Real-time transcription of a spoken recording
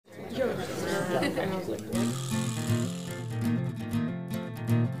And I was like, what?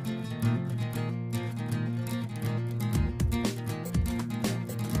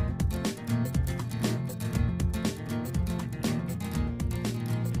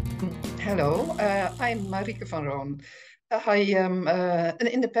 Hello, I'm Marike van Roon. I am an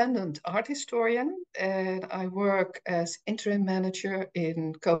independent art historian and I work as interim manager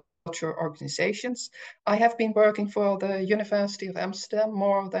in cultural organizations. I have been working for the University of Amsterdam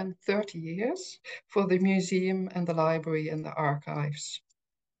more than 30 years for the museum and the library and the archives.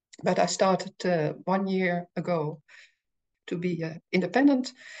 But I started 1 year ago to be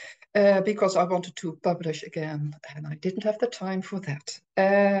independent because I wanted to publish again, and I didn't have the time for that.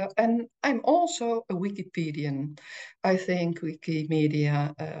 And I'm also a Wikipedian. I think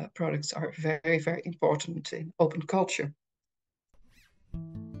Wikimedia products are very, very important in open culture.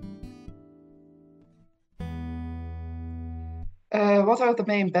 What are the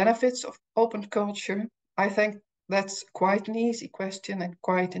main benefits of open culture? I think that's quite an easy question and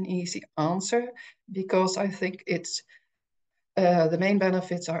quite an easy answer because I think it's the main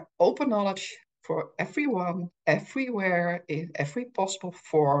benefits are open knowledge for everyone, everywhere, in every possible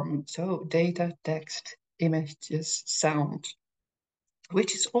form. So data, text, images, sound,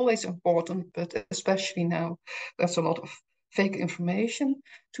 which is always important, but especially now, there's a lot of fake information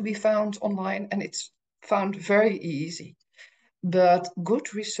to be found online, and it's found very easy. But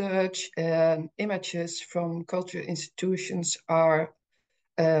good research and images from cultural institutions are,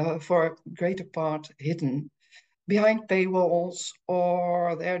 for greater part, hidden behind paywalls,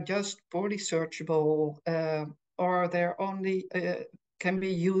 or they're just poorly searchable, or they're only can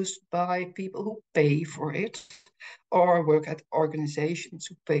be used by people who pay for it, or work at organizations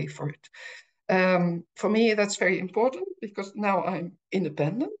who pay for it. For me, that's very important because now I'm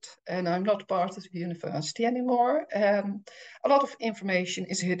independent and I'm not part of the university anymore. A lot of information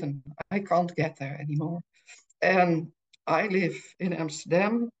is hidden. I can't get there anymore. And I live in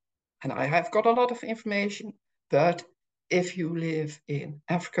Amsterdam and I have got a lot of information. But if you live in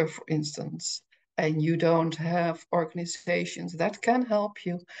Africa, for instance, and you don't have organizations that can help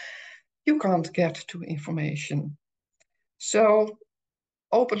you, you can't get to information. So,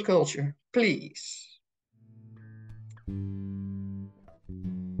 open culture, please.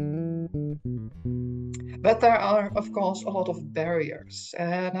 But there are, of course, a lot of barriers.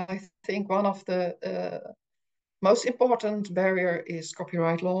 And I think one of the most important barrier is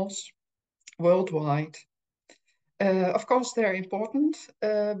copyright laws worldwide. Of course, they're important,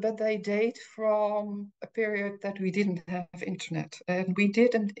 but they date from a period that we didn't have internet, and we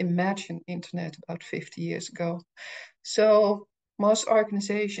didn't imagine internet about 50 years ago. So most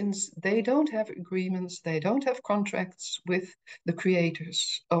organizations, they don't have agreements, they don't have contracts with the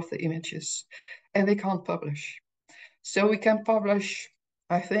creators of the images, and they can't publish. So we can publish,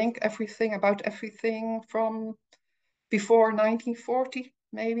 I think, everything about everything from before 1940,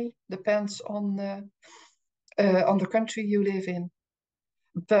 maybe, depends on the country you live in.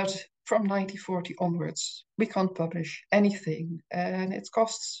 But from 1940 onwards, we can't publish anything. And it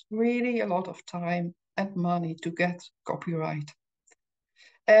costs really a lot of time and money to get copyright.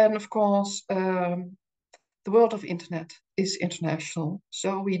 And of course, the world of internet is international.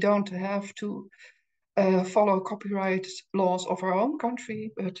 So we don't have to follow copyright laws of our own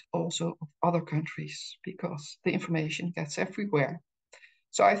country, but also of other countries, because the information gets everywhere.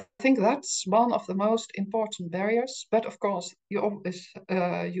 So I think that's one of the most important barriers. But of course, you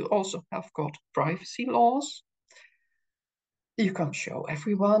also have got privacy laws. You can't show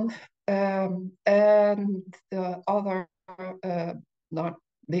everyone. And the other not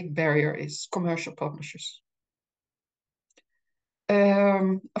big barrier is commercial publishers.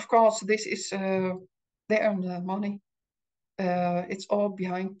 Of course, this is they earn money. It's all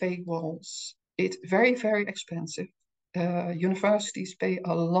behind paywalls. It's very, very expensive. Universities pay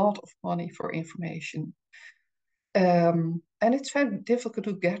a lot of money for information. And it's very difficult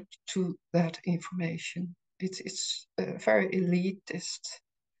to get to that information. It's very elitist.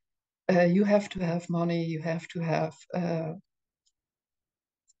 You have to have money, you have to have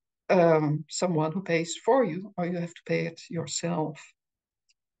someone who pays for you, or you have to pay it yourself.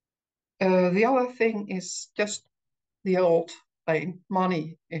 The other thing is just the old plain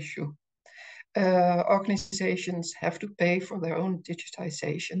money issue. Organizations have to pay for their own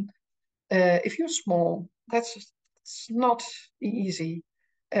digitization. If you're small, it's not easy.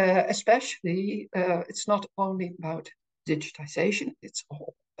 Especially, it's not only about digitization, it's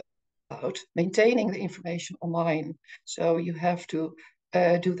all about maintaining the information online. So you have to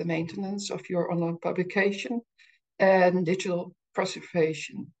do the maintenance of your online publication and digital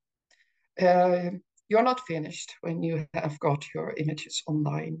preservation. Uh, you're not finished when you have got your images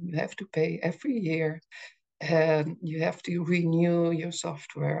online. You have to pay every year, and you have to renew your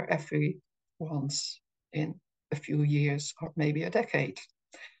software every once in a few years or maybe a decade.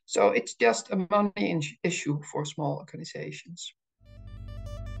 So it's just a money issue for small organizations.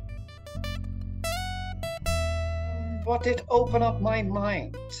 What did open up my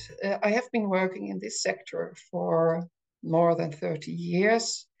mind? I have been working in this sector for more than 30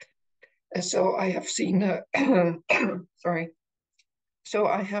 years. So I have seen, sorry. So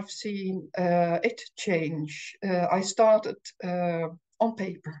I have seen it change. I started on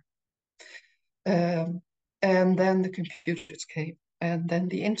paper, and then the computers came, and then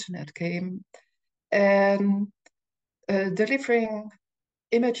the internet came, and delivering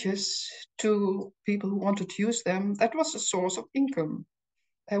images to people who wanted to use them, that was a source of income.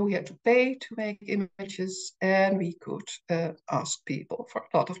 And we had to pay to make images, and we could ask people for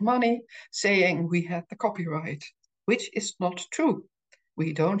a lot of money, saying we had the copyright, which is not true.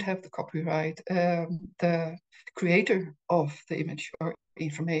 We don't have the copyright. The creator of the image or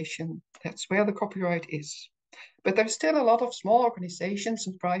information, that's where the copyright is. But there's still a lot of small organizations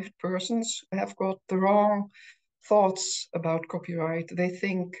and private persons who have got the wrong thoughts about copyright. They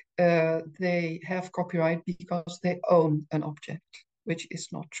think they have copyright because they own an object, which is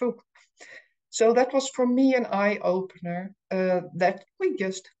not true. So that was for me an eye-opener that we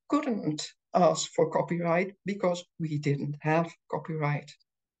just couldn't ask for copyright because we didn't have copyright.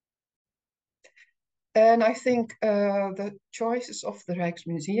 And I think the choices of the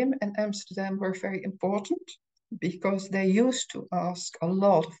Rijksmuseum in Amsterdam were very important because they used to ask a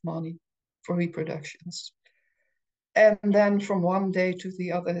lot of money for reproductions. And then from one day to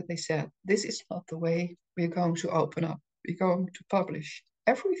the other, they said, this is not the way we're going to open up. We're going to publish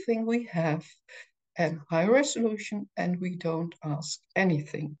everything we have and high resolution, and we don't ask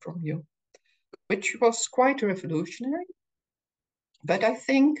anything from you, which was quite revolutionary. But I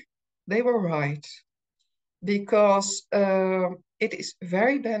think they were right, because it is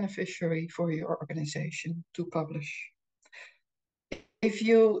very beneficiary for your organization to publish. If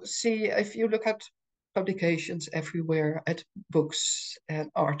you look at publications everywhere, at books and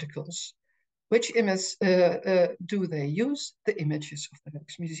articles, which image do they use? The images of the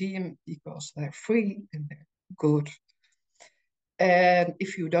Rijksmuseum, because they're free and they're good. And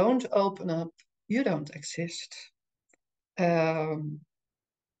if you don't open up, you don't exist.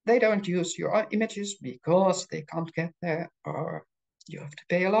 They don't use your images because they can't get there, or you have to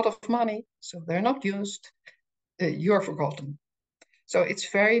pay a lot of money, so they're not used. You're forgotten. So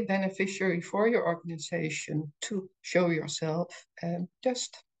it's very beneficiary for your organization to show yourself and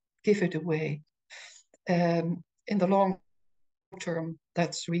just give it away. In the long term,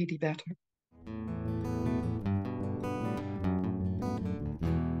 that's really better.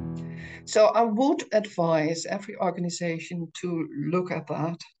 So I would advise every organization to look at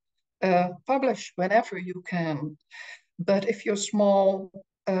that. Publish whenever you can. But if you're small,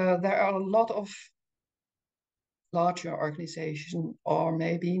 there are a lot of larger organizations or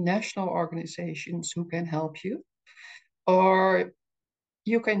maybe national organizations who can help you. Or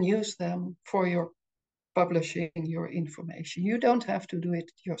you can use them for your publishing your information. You don't have to do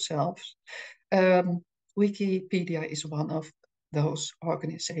it yourself. Wikipedia is one of those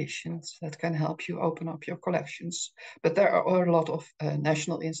organizations that can help you open up your collections. But there are a lot of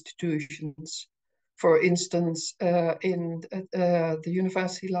national institutions. For instance, in the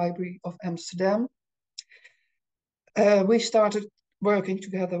University Library of Amsterdam, we started working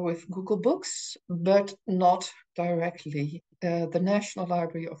together with Google Books, but not directly. The National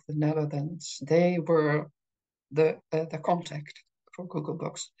Library of the Netherlands, they were the contact for Google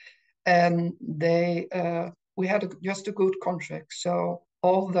Books. And we had just a good contract. So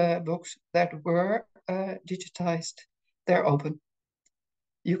all the books that were digitized, they're open.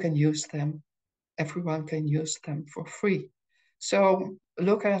 You can use them. Everyone can use them for free. So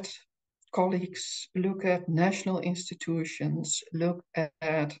look at colleagues, look at national institutions, look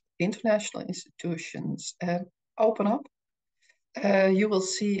at international institutions, and open up. You will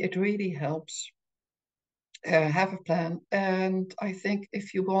see it really helps. Have a plan. And I think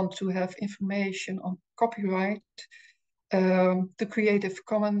if you want to have information on copyright, the Creative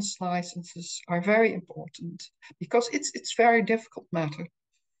Commons licenses are very important because it's very difficult matter.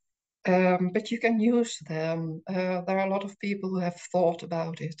 But you can use them. There are a lot of people who have thought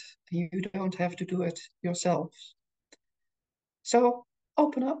about it. You don't have to do it yourself. So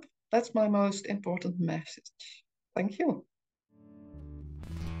open up. That's my most important message. Thank you.